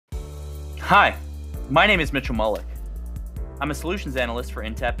Hi, my name is Mitchell Mullick. I'm a solutions analyst for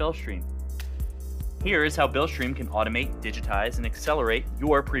Intapp Billstream. Here is how Billstream can automate, digitize, and accelerate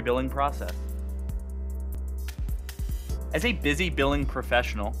your pre-billing process. As a busy billing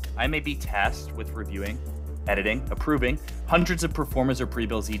professional, I may be tasked with reviewing, editing, approving hundreds of performas or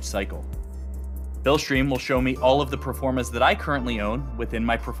pre-bills each cycle. Billstream will show me all of the performas that I currently own within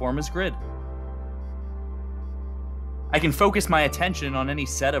my performas grid. I can focus my attention on any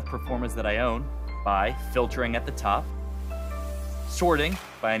set of performas that I own by filtering at the top, sorting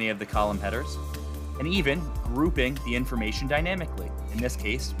by any of the column headers, and even grouping the information dynamically. In this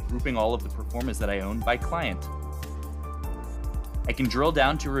case, grouping all of the performas that I own by client. I can drill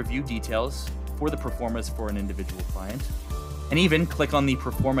down to review details for the performas for an individual client, and even click on the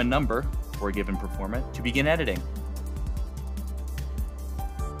performa number for a given performa to begin editing.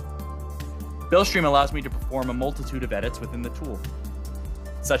 Billstream allows me to perform a multitude of edits within the tool.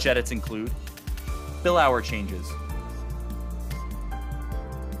 Such edits include bill hour changes,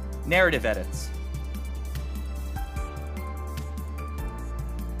 narrative edits,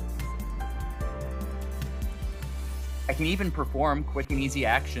 I can even perform quick and easy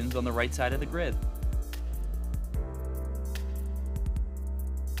actions on the right side of the grid.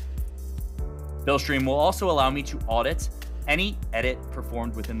 Billstream will also allow me to audit any edit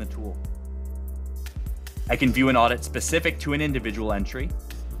performed within the tool. I can view an audit specific to an individual entry,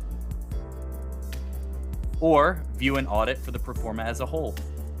 or view an audit for the performa as a whole.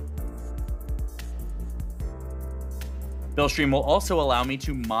 Billstream will also allow me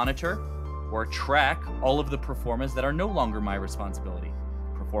to monitor or track all of the performas that are no longer my responsibility,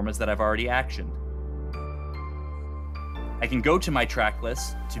 performas that I've already actioned. I can go to my track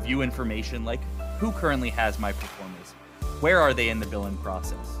list to view information like who currently has my performas, where are they in the billing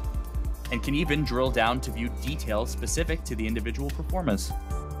process, and can even drill down to view details specific to the individual performas.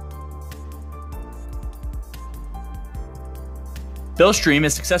 Billstream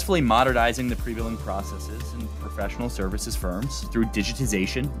is successfully modernizing the pre-billing processes in professional services firms through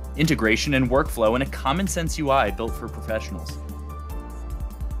digitization, integration, and workflow in a common sense UI built for professionals.